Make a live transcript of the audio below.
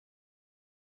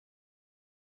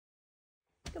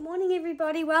Good morning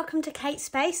everybody, welcome to Kate's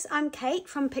Space. I'm Kate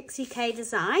from Pixie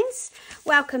Designs.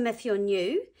 Welcome if you're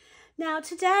new. Now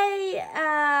today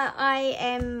I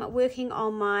am working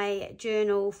on my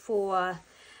journal for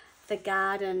the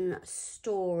garden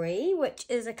story, which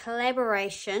is a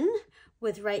collaboration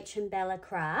with Rach and Bella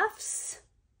Crafts.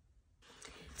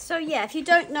 So yeah, if you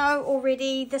don't know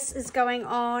already, this is going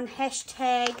on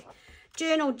hashtag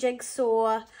journal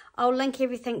jigsaw. I'll link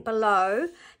everything below.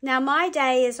 Now my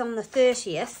day is on the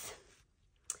 30th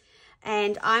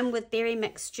and I'm with Berry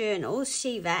Mixed Journals,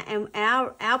 Shiva, and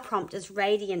our prompt is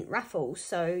Radiant Ruffles.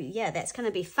 So yeah, that's going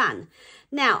to be fun.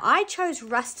 Now I chose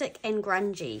rustic and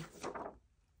grungy.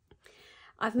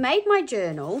 I've made my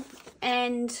journal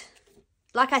and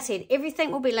like I said,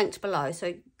 everything will be linked below.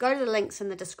 So go to the links in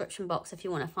the description box if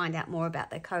you want to find out more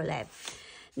about the collab.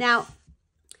 Now,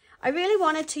 I really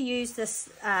wanted to use this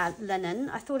linen.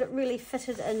 I thought it really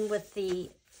fitted in with the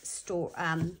sort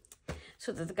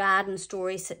of the garden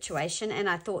story situation, and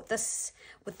I thought this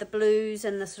with the blues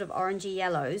and the sort of orangey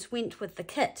yellows went with the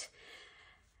kit.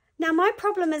 Now my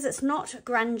problem is it's not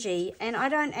grungy, and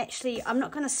I'm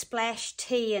not going to splash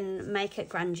tea and make it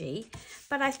grungy,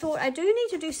 but I thought I do need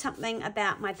to do something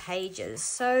about my pages.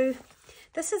 So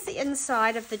this is the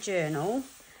inside of the journal.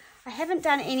 I haven't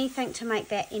done anything to make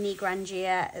that any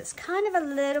grungier. It's kind of a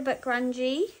little bit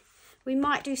grungy. We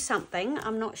might do something,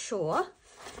 I'm not sure.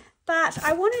 But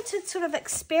I wanted to sort of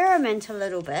experiment a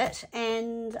little bit,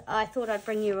 and I thought I'd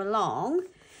bring you along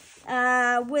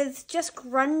with just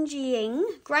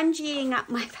grungying up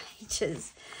my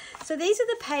pages. So these are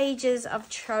the pages I've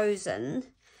chosen.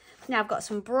 Now I've got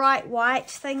some bright white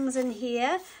things in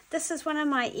here. This is one of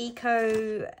my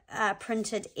eco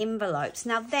printed envelopes.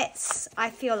 Now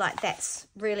I feel like that's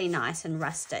really nice and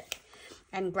rustic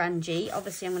and grungy.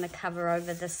 Obviously I'm going to cover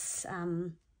over this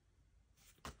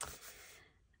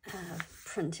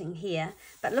printing here.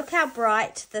 But look how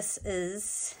bright this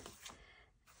is.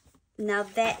 Now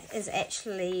that is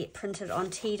actually printed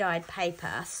on tea-dyed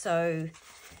paper. So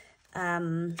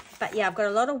but yeah, I've got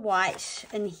a lot of white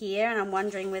in here and I'm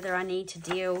wondering whether I need to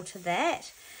deal to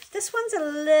that. This one's a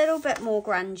little bit more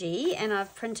grungy and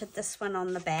I've printed this one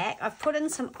on the back. I've put in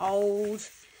some old,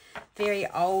 very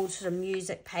old sort of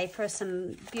music paper,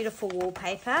 some beautiful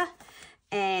wallpaper,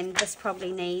 and this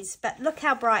probably needs, but look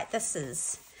how bright this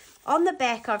is. On the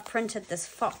back I've printed this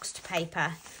foxed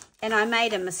paper and I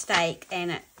made a mistake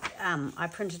and I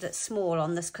printed it small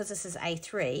on this because this is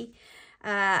A3.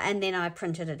 And then I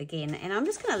printed it again, and I'm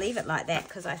just going to leave it like that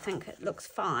because I think it looks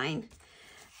fine.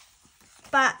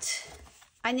 But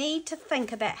I need to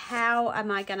think about how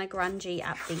am I going to grungy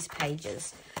up these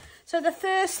pages. So the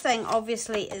first thing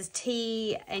obviously is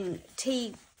tea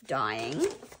dyeing.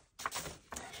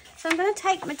 So I'm going to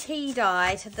take my tea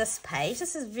dye to this page.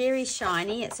 This is very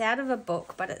shiny. It's out of a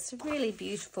book, but it's a really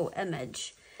beautiful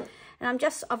image. And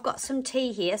I've got some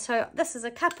tea here. So this is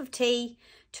a cup of tea,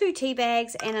 2 tea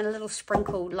bags, and a little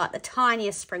sprinkle, like the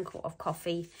tiniest sprinkle of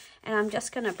coffee. And I'm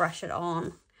just going to brush it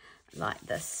on like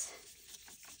this.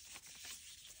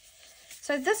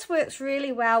 So this works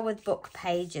really well with book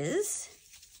pages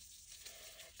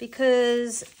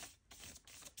because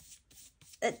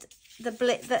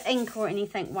the ink or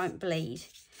anything won't bleed.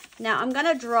 Now I'm going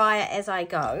to dry it as I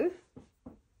go.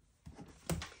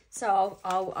 So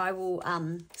I will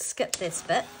skip this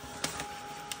bit.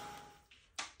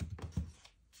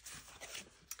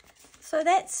 So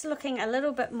that's looking a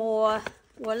little bit more,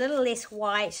 or a little less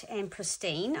white and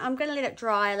pristine. I'm going to let it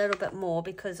dry a little bit more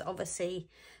because obviously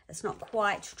it's not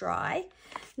quite dry.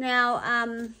 Now,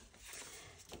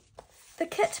 the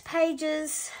kit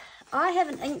pages, I have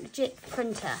an inkjet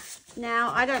printer.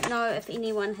 Now, I don't know if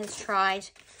anyone has tried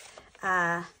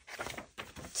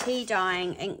tea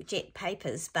dyeing inkjet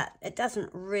papers, but it doesn't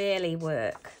really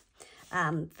work.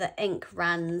 The ink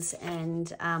runs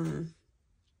and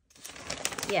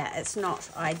yeah, it's not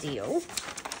ideal.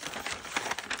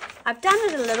 I've done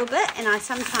it a little bit and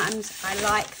sometimes I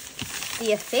like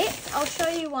the effect. I'll show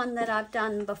you one that I've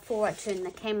done before I turn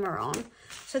the camera on.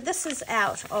 So this is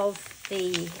out of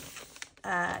the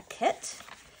kit,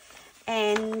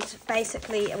 and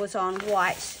basically it was on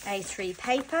white A3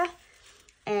 paper,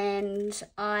 and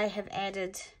I have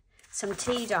added some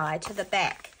tea dye to the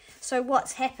back. So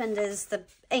what's happened is the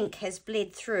ink has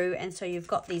bled through, and so you've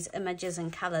got these images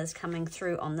and colours coming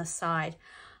through on the side.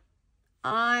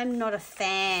 I'm not a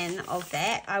fan of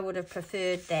that. I would have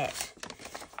preferred that.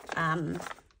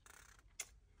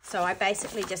 So I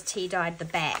basically just tea dyed the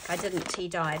back. I didn't tea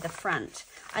dye the front.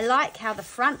 I like how the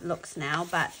front looks now,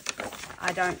 but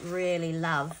I don't really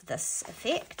love this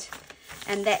effect.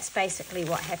 And that's basically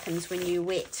what happens when you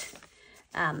wet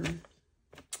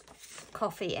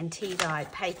coffee and tea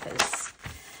dyed papers.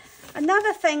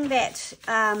 Another thing that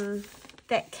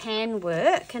that can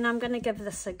work, and I'm going to give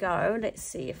this a go. Let's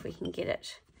see if we can get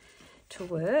it to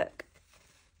work.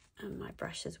 And my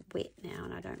brush is wet now,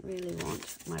 and I don't really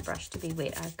want my brush to be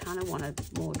wet. I kind of want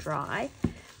it more dry.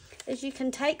 Is you can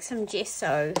take some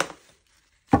gesso,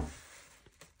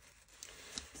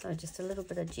 so just a little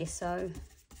bit of gesso,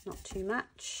 not too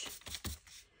much,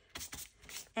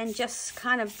 and just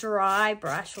kind of dry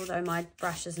brush, although my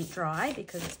brush isn't dry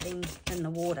because it's been in the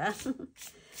water.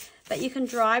 But you can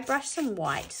dry brush some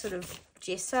white sort of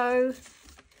gesso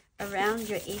around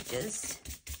your edges,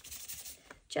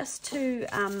 just to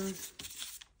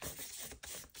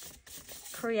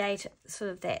create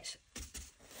sort of that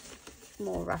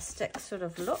more rustic sort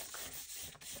of look.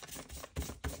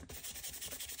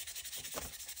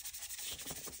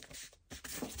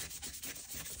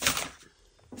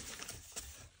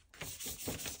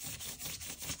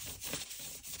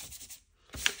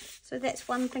 So that's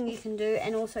one thing you can do,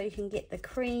 and also you can get the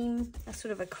cream, a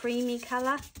sort of a creamy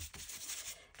colour,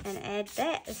 and add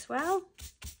that as well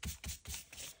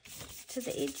to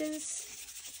the edges.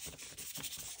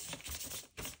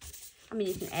 I mean,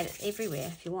 you can add it everywhere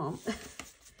if you want.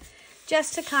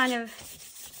 Just to kind of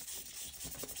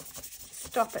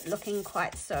stop it looking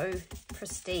quite so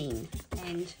pristine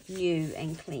and new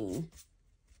and clean.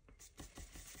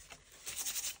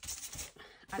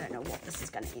 I don't know what this is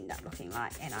going to end up looking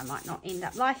like, and I might not end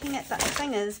up liking it, but the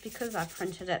thing is, because I've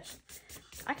printed it,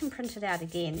 I can print it out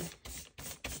again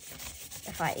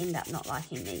if I end up not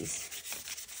liking these.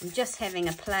 I'm just having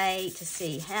a play to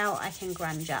see how I can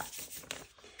grunge up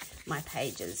my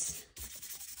pages.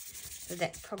 So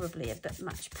that's probably a bit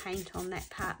much paint on that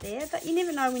part there, but you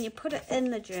never know, when you put it in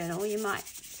the journal you might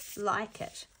like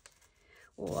it,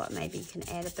 or maybe you can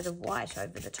add a bit of white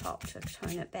over the top to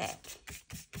tone it back.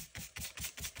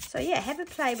 So yeah, have a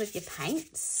play with your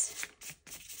paints.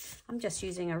 I'm just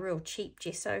using a real cheap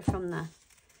gesso from the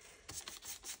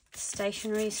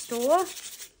stationery store.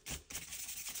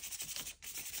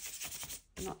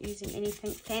 Not using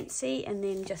anything fancy, and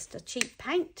then just a cheap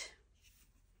paint,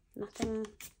 nothing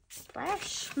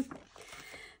flash. So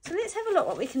let's have a look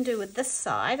what we can do with this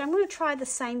side. I'm going to try the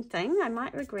same thing. I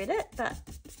might regret it, but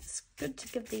it's good to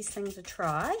give these things a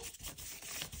try.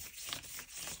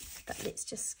 But let's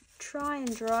just try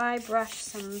and dry brush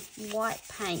some white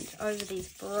paint over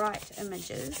these bright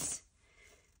images,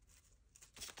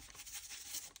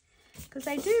 because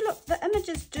they do look, the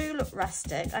images do look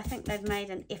rustic. I think they've made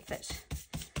an effort,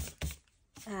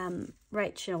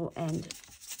 Rachel and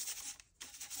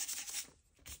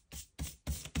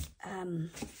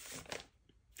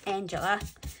Angela,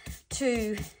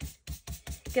 to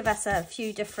give us a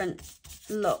few different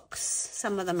looks.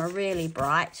 Some of them are really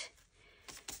bright,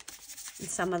 and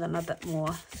some of them are a bit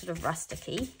more sort of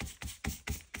rusticy.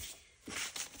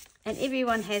 And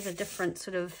everyone has a different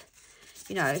sort of,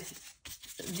 you know,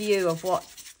 view of what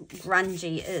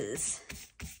grungy is.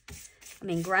 I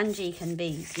mean, grungy can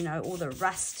be, you know, all the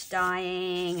rust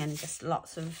dyeing and just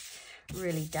lots of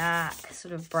really dark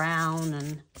sort of brown,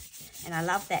 and I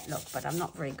love that look, but I'm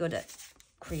not very good at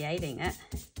creating it.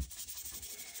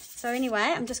 So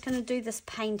anyway, I'm just going to do this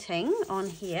painting on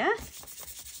here.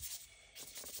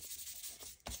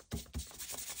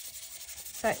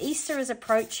 So Easter is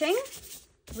approaching.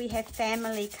 We have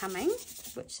family coming,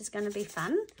 which is going to be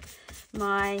fun.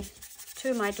 Two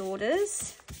of my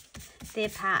daughters, their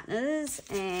partners,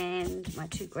 and my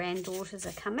 2 granddaughters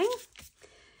are coming.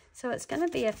 So it's going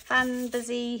to be a fun,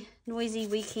 busy, noisy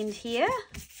weekend here.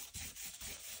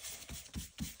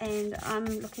 And I'm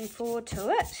looking forward to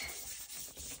it.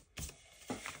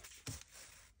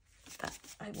 But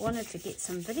I wanted to get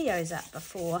some videos up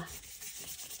before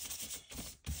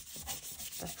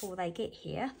they get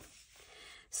here.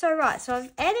 So right, so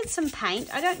I've added some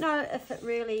paint. I don't know if it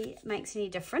really makes any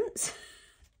difference.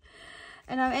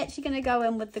 And I'm actually going to go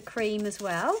in with the cream as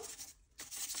well,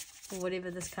 or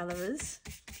whatever this colour is.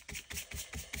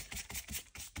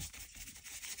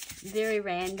 Very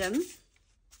random.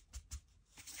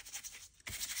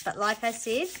 But like I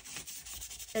said,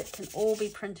 it can all be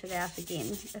printed out again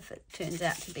if it turns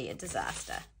out to be a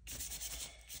disaster.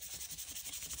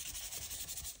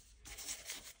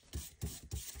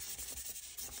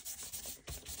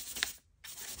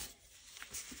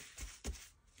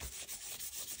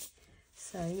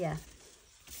 So yeah,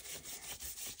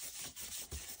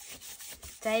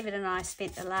 David and I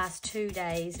spent the last 2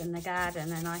 days in the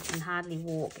garden, and I can hardly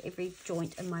walk. Every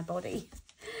joint in my body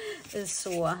is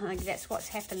sore. Like, that's what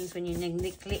happens when you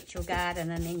neglect your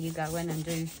garden and then you go in and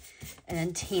do an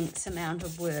intense amount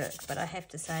of work. But I have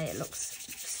to say, it looks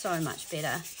so much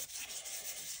better.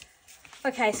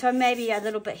 Okay, so maybe a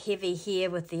little bit heavy here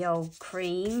with the old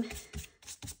cream,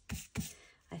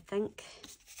 I think.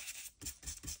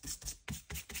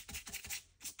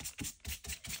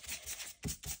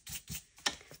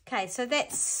 Okay, so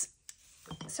that's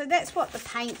what the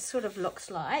paint sort of looks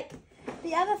like.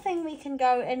 The other thing we can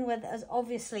go in with is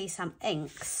obviously some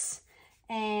inks,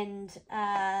 and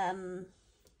I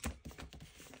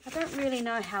don't really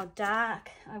know how dark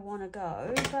I want to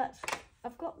go, but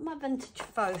I've got my vintage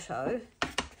photo,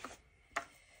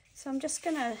 so I'm just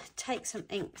going to take some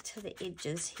ink to the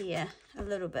edges here a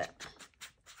little bit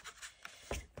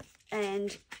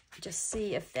and just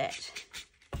see if that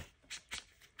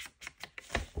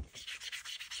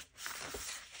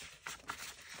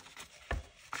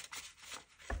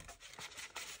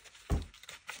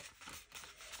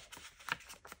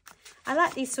I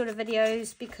like these sort of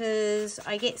videos because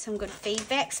I get some good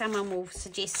feedback. Someone will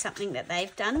suggest something that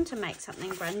they've done to make something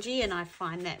grungy, and I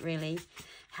find that really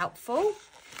helpful.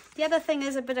 The other thing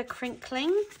is a bit of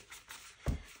crinkling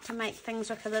to make things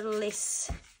look a little less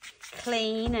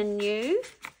clean and new.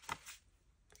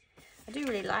 I do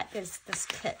really like this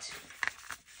kit.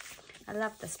 I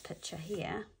love this picture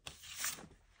here.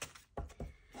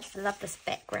 I love this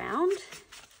background.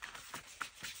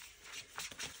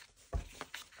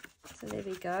 So there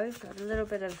we go, got a little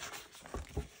bit of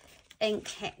ink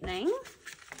happening.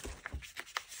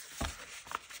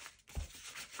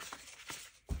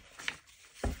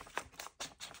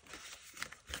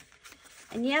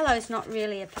 And yellow is not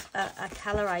really a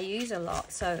colour I use a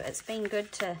lot, so it's been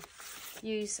good to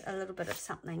use a little bit of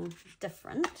something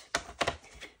different.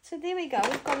 So there we go,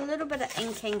 we've got a little bit of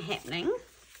inking happening.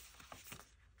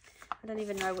 I don't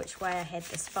even know which way I had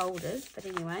this folded, but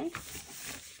anyway.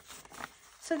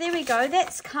 So there we go,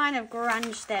 that's kind of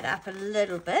grunged that up a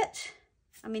little bit.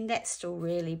 I mean, that's still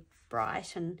really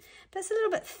bright, but it's a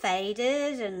little bit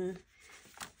faded, and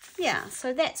yeah,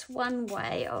 so that's one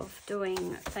way of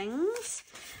doing things.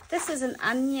 This is an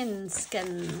onion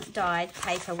skin dyed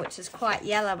paper, which is quite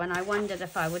yellow, and I wondered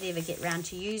if I would ever get round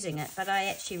to using it, but I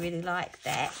actually really like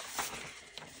that.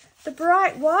 The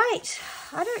bright white,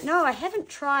 I don't know, I haven't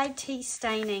tried tea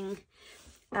staining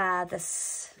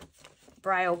this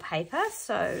braille paper,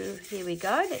 so here we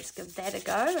go, let's give that a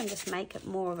go and just make it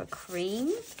more of a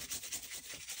cream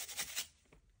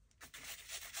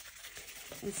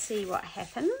and see what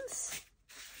happens.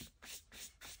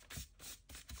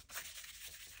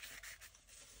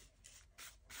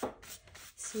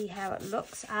 See how it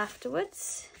looks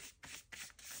afterwards.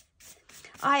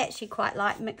 I actually quite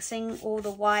like mixing all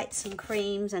the whites and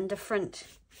creams and different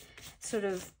sort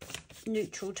of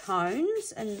neutral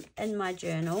tones in my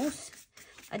journals.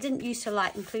 I didn't used to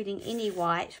like including any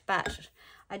white, but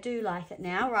I do like it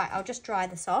now. Right, I'll just dry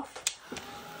this off.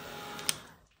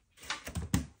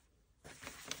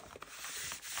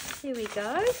 Here we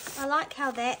go. I like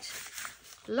how that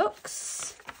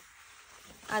looks.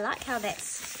 I like how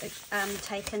that's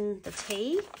taken the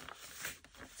tea.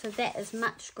 So that is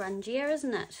much grungier,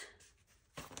 isn't it,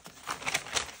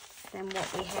 than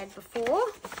what we had before.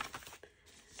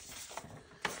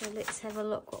 So let's have a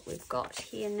look what we've got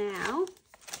here now.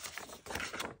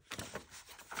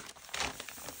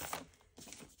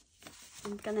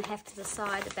 I'm going to have to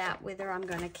decide about whether I'm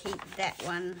going to keep that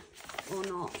one or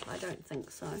not. I don't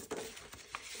think so.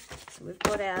 So we've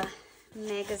got our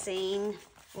magazine,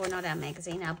 or not our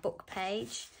magazine, our book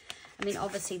page. I mean,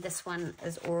 obviously this one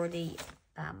is already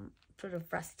sort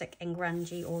of rustic and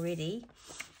grungy already,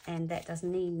 and that does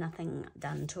need nothing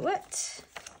done to it.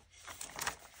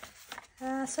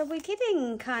 So we're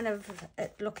getting kind of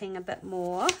it looking a bit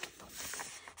more.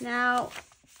 Now,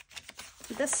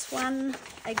 this one,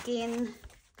 again,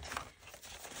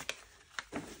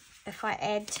 if I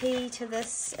add tea to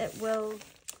this, it will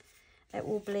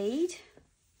bleed.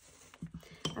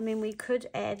 I mean, we could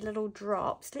add little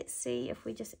drops. Let's see if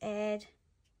we just add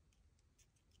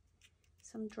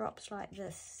some drops like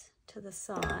this to the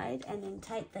side and then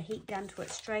take the heat gun to it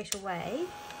straight away.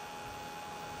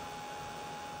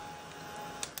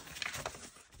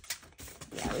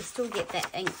 Yeah, we still get that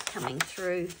ink coming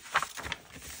through,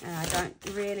 and I don't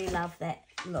really love that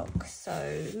look.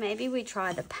 So maybe we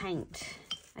try the paint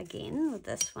again with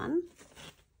this one.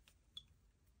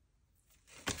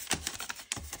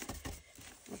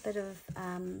 A bit of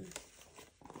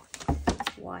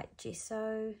white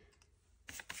gesso.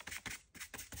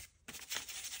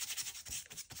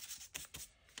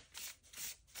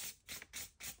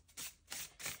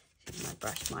 My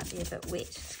brush might be a bit wet.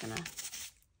 It's gonna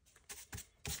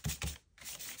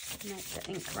make the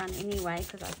ink run anyway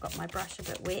because I've got my brush a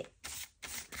bit wet.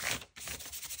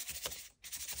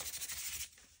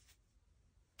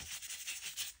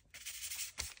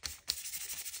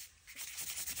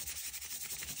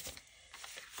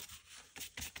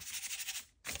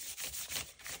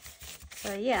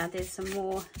 So yeah, there's some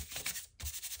more.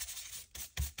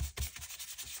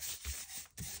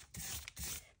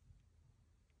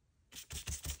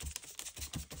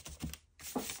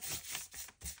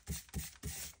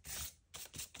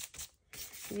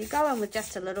 If you go in with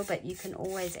just a little bit, you can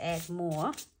always add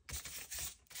more.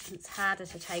 It's harder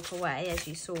to take away, as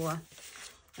you saw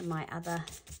in my other.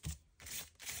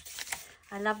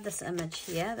 I love this image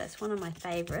here. That's one of my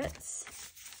favorites.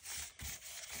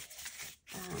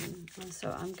 And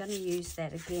so I'm going to use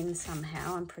that again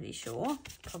somehow, I'm pretty sure.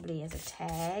 Probably as a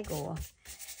tag or...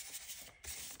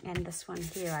 And this one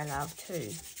here I love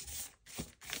too.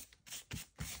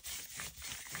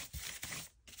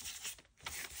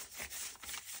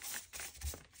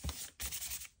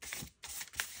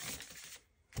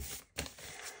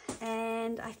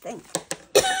 And I think,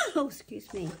 oh,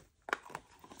 excuse me,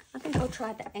 I think I'll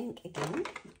try the ink again.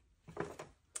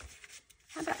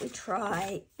 How about we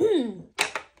try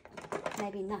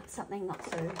maybe something not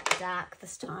so dark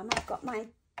this time. I've got my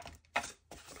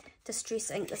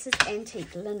distress ink. This is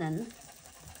antique linen.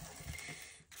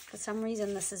 For some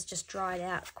reason this has just dried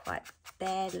out quite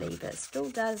badly, but it still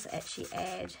does actually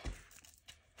add.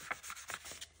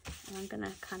 And I'm going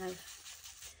to kind of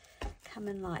come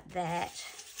in like that.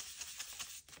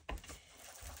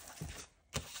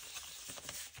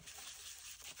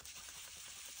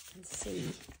 And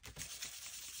see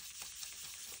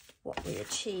what we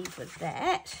achieve with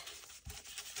that.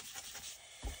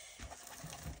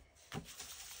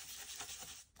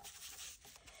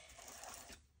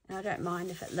 And I don't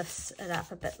mind if it lifts it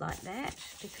up a bit like that,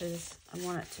 because I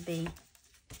want it to be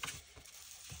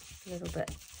a little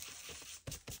bit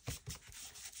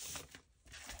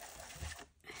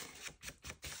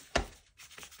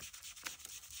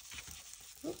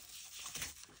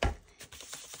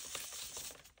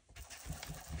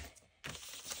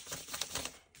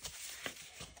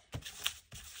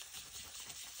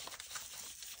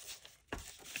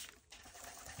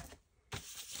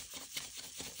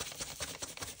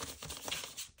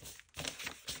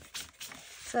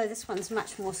So this one's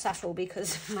much more subtle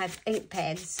because my ink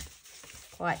pad's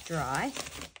quite dry.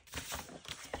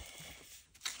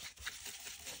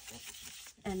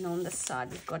 And on this side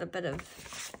we've got a bit of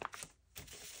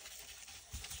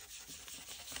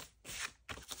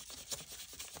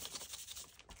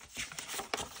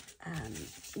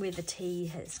where the tea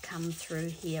has come through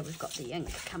here, we've got the ink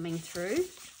coming through.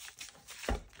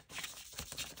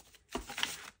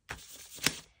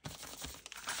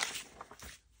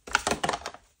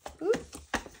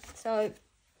 So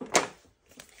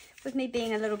with me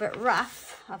being a little bit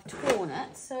rough, I've torn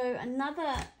it. So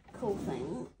another cool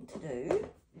thing to do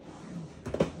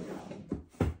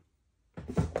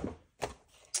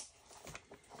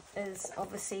is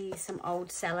obviously some old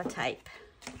sellotape.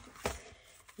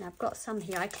 Now I've got some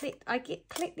here. I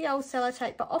collect the old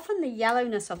sellotape, but often the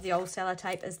yellowness of the old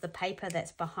sellotape is the paper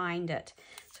that's behind it.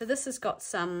 So this has got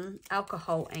some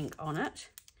alcohol ink on it.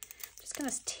 I'm just going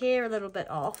to tear a little bit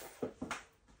off.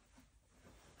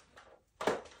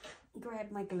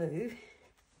 Grab my glue,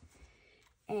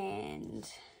 and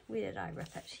where did I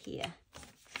rip it? Here.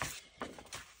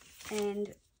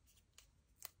 And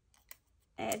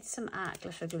add some art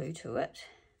glitter glue to it.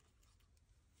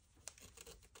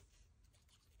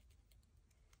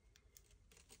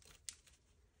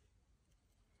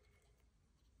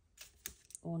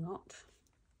 Or not.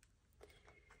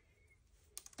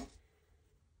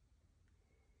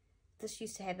 This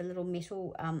used to have a little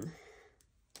metal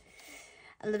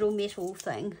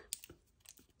thing,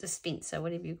 dispenser,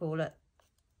 whatever you call it,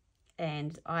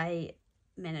 and I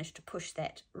managed to push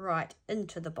that right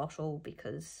into the bottle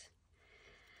because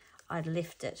I'd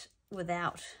left it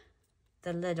without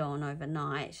the lid on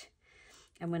overnight,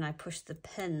 and when I pushed the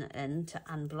pin in to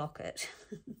unblock it,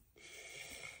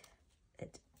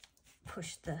 it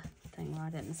pushed the thing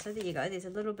right in. So there you go, there's a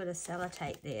little bit of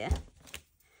sellotape there,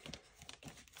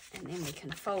 and then we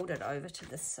can fold it over to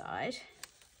this side.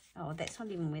 Oh, that's not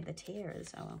even where the tear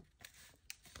is. Oh,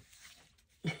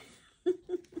 well.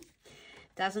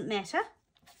 Doesn't matter.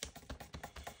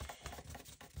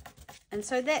 And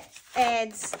so that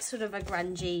adds sort of a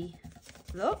grungy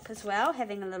look as well,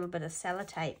 having a little bit of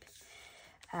sellotape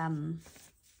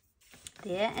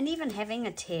there. And even having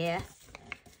a tear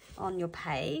on your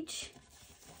page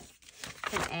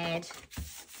can add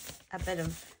a bit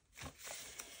of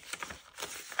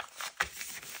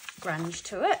grunge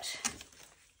to it.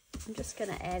 I'm just going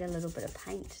to add a little bit of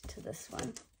paint to this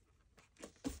one.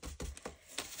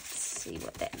 See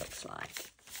what that looks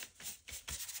like.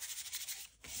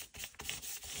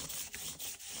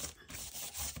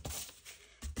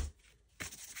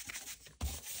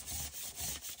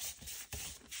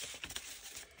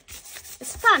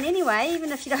 it's fun anyway,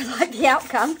 even if you don't like the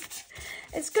outcome.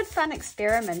 It's good fun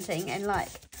experimenting, and like,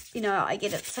 you know, I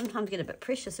sometimes get a bit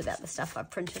precious about the stuff I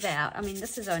printed out. I mean,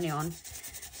 this is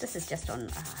just on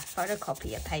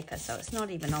photocopier paper, so it's not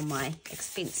even on my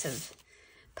expensive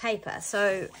paper.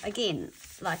 So again,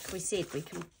 like we said, we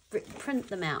can print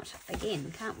them out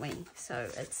again, can't we? So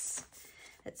it's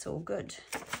all good.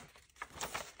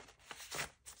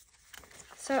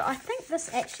 So I think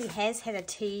this actually has had a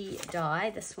tea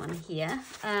dye, this one here,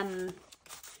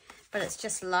 but it's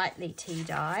just lightly tea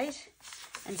dyed,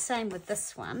 and same with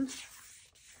this one.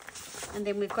 And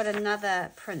then we've got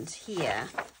another print here,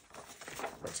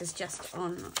 which is just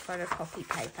on photocopy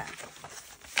paper.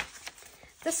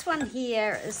 This one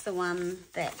here is the one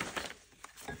that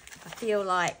I feel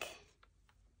like,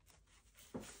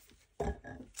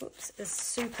 oops, is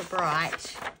super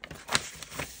bright.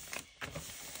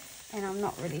 And I'm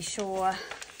not really sure.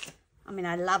 I mean,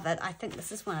 I love it. I think this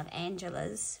is one of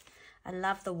Angela's. I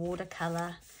love the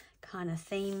watercolor kind of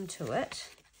theme to it.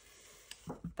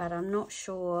 But I'm not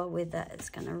sure whether it's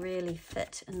going to really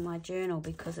fit in my journal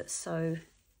because it's so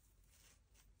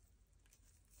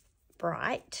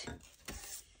bright.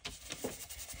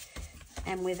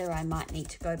 And whether I might need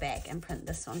to go back and print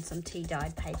this on some tea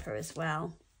dyed paper as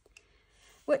well.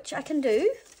 Which I can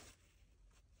do.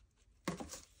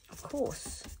 Of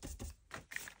course.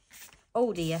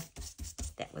 Oh dear,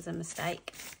 that was a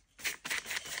mistake.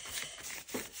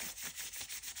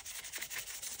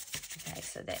 Okay,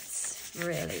 so that's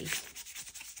really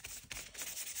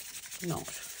not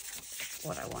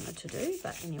what I wanted to do,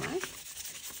 but anyway.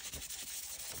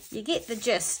 You get the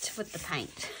gist with the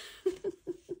paint. It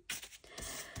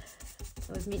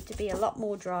was meant to be a lot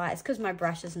more dry. It's because my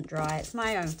brush isn't dry. It's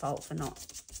my own fault for not,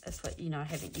 that's what, you know,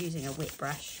 using a wet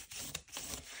brush.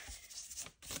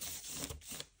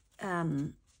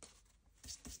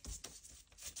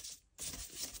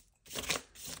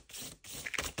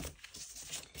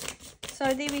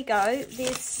 So there we go.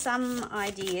 There's some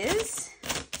ideas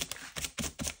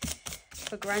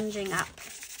for grunging up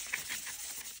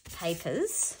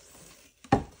papers.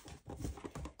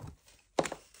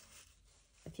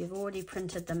 If you've already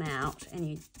printed them out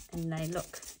and they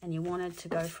look, and you wanted to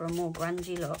go for a more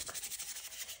grungy look,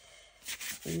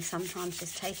 then sometimes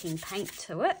just taking paint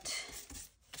to it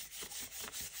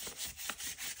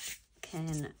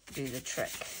can do the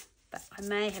trick. But I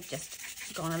may have just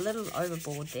gone a little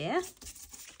overboard there.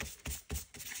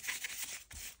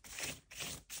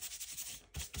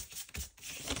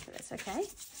 But that's okay.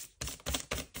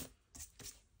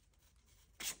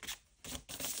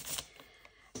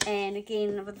 And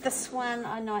again, with this one,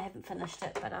 I know I haven't finished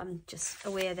it, but I'm just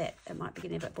aware that it might be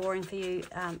getting a bit boring for you.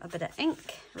 A bit of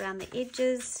ink around the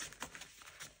edges.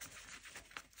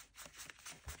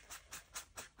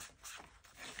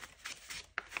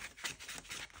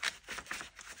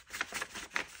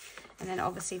 And then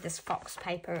obviously this fox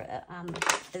paper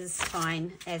is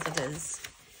fine as it is.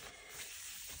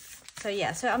 So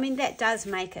yeah, so I mean that does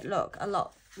make it look a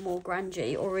lot more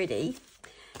grungy already.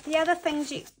 The other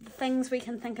things we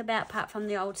can think about apart from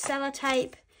the old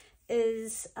sellotape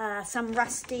is some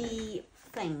rusty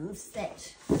things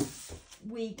that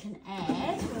we can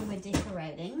add when we're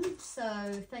decorating.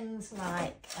 So things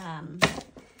like I've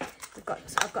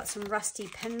got some rusty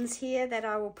pins here that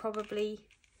I will probably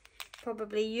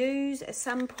use at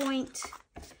some point,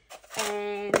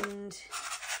 and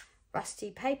rusty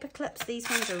paper clips. These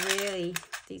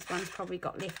ones probably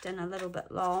got left in a little bit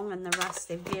long, and they're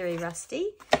very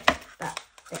rusty, but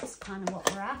that's kind of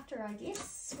what we're after, I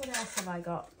guess. What else have I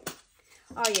got?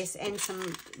 Oh yes, and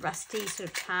some rusty sort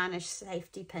of tarnish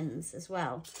safety pins as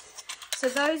well. So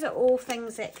those are all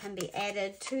things that can be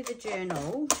added to the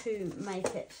journal to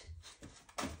make it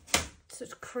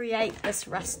sort of create this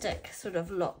rustic sort of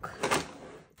look.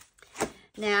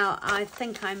 Now I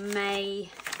think I may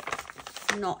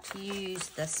not use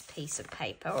this piece of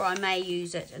paper, or I may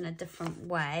use it in a different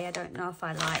way. I don't know if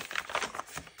I like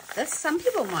this. Some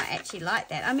people might actually like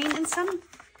that. I mean, it's kind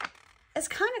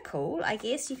of cool, I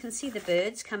guess. You can see the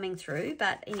birds coming through,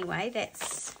 but anyway,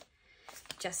 that's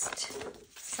just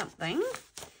something.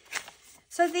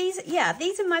 So these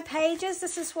are my pages.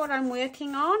 This is what I'm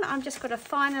working on. I'm just going to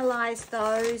finalize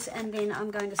those, and then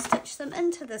I'm going to stitch them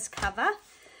into this cover.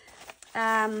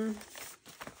 I'm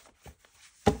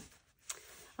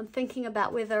thinking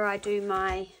about whether I do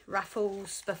my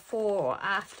ruffles before or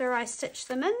after I stitch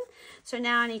them in. So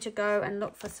now I need to go and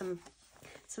look for some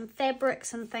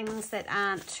fabrics and things that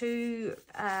aren't too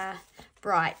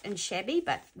bright and shabby,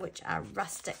 but which are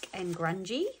rustic and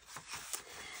grungy.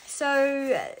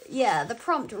 So yeah, the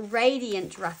prompt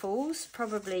radiant ruffles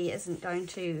probably isn't going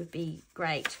to be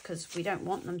great because we don't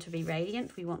want them to be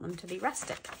radiant, we want them to be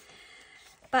rustic.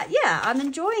 But yeah, I'm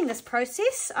enjoying this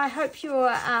process. I hope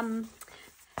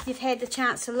you've had the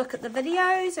chance to look at the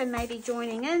videos and maybe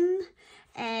joining in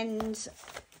and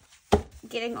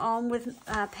getting on with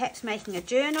perhaps making a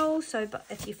journal. So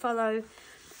if you follow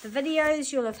the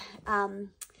videos, you'll have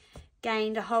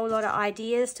gained a whole lot of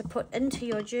ideas to put into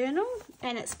your journal,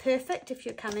 and it's perfect if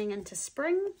you're coming into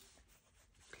spring.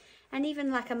 And even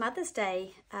like a Mother's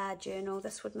Day journal,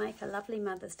 this would make a lovely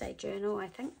Mother's Day journal, I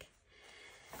think.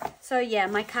 So yeah,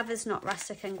 my cover's not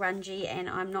rustic and grungy, and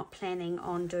I'm not planning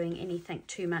on doing anything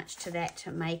too much to that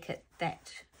to make it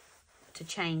that, to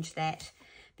change that,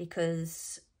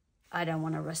 because I don't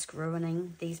want to risk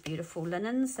ruining these beautiful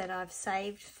linens that I've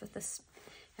saved for this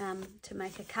to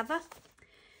make a cover.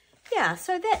 Yeah,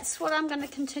 so that's what I'm going to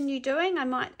continue doing. I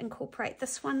might incorporate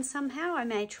this one somehow. I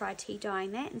may try tea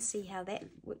dyeing that and see how that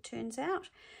turns out.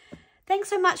 Thanks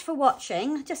so much for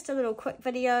watching. Just a little quick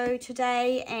video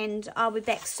today, and I'll be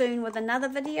back soon with another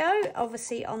video.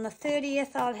 Obviously on the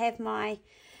 30th I'll have my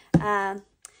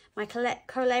my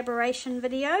collaboration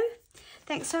video.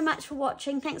 Thanks so much for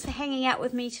watching. Thanks for hanging out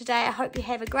with me today. I hope you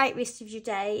have a great rest of your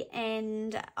day,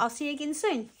 and I'll see you again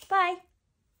soon. Bye.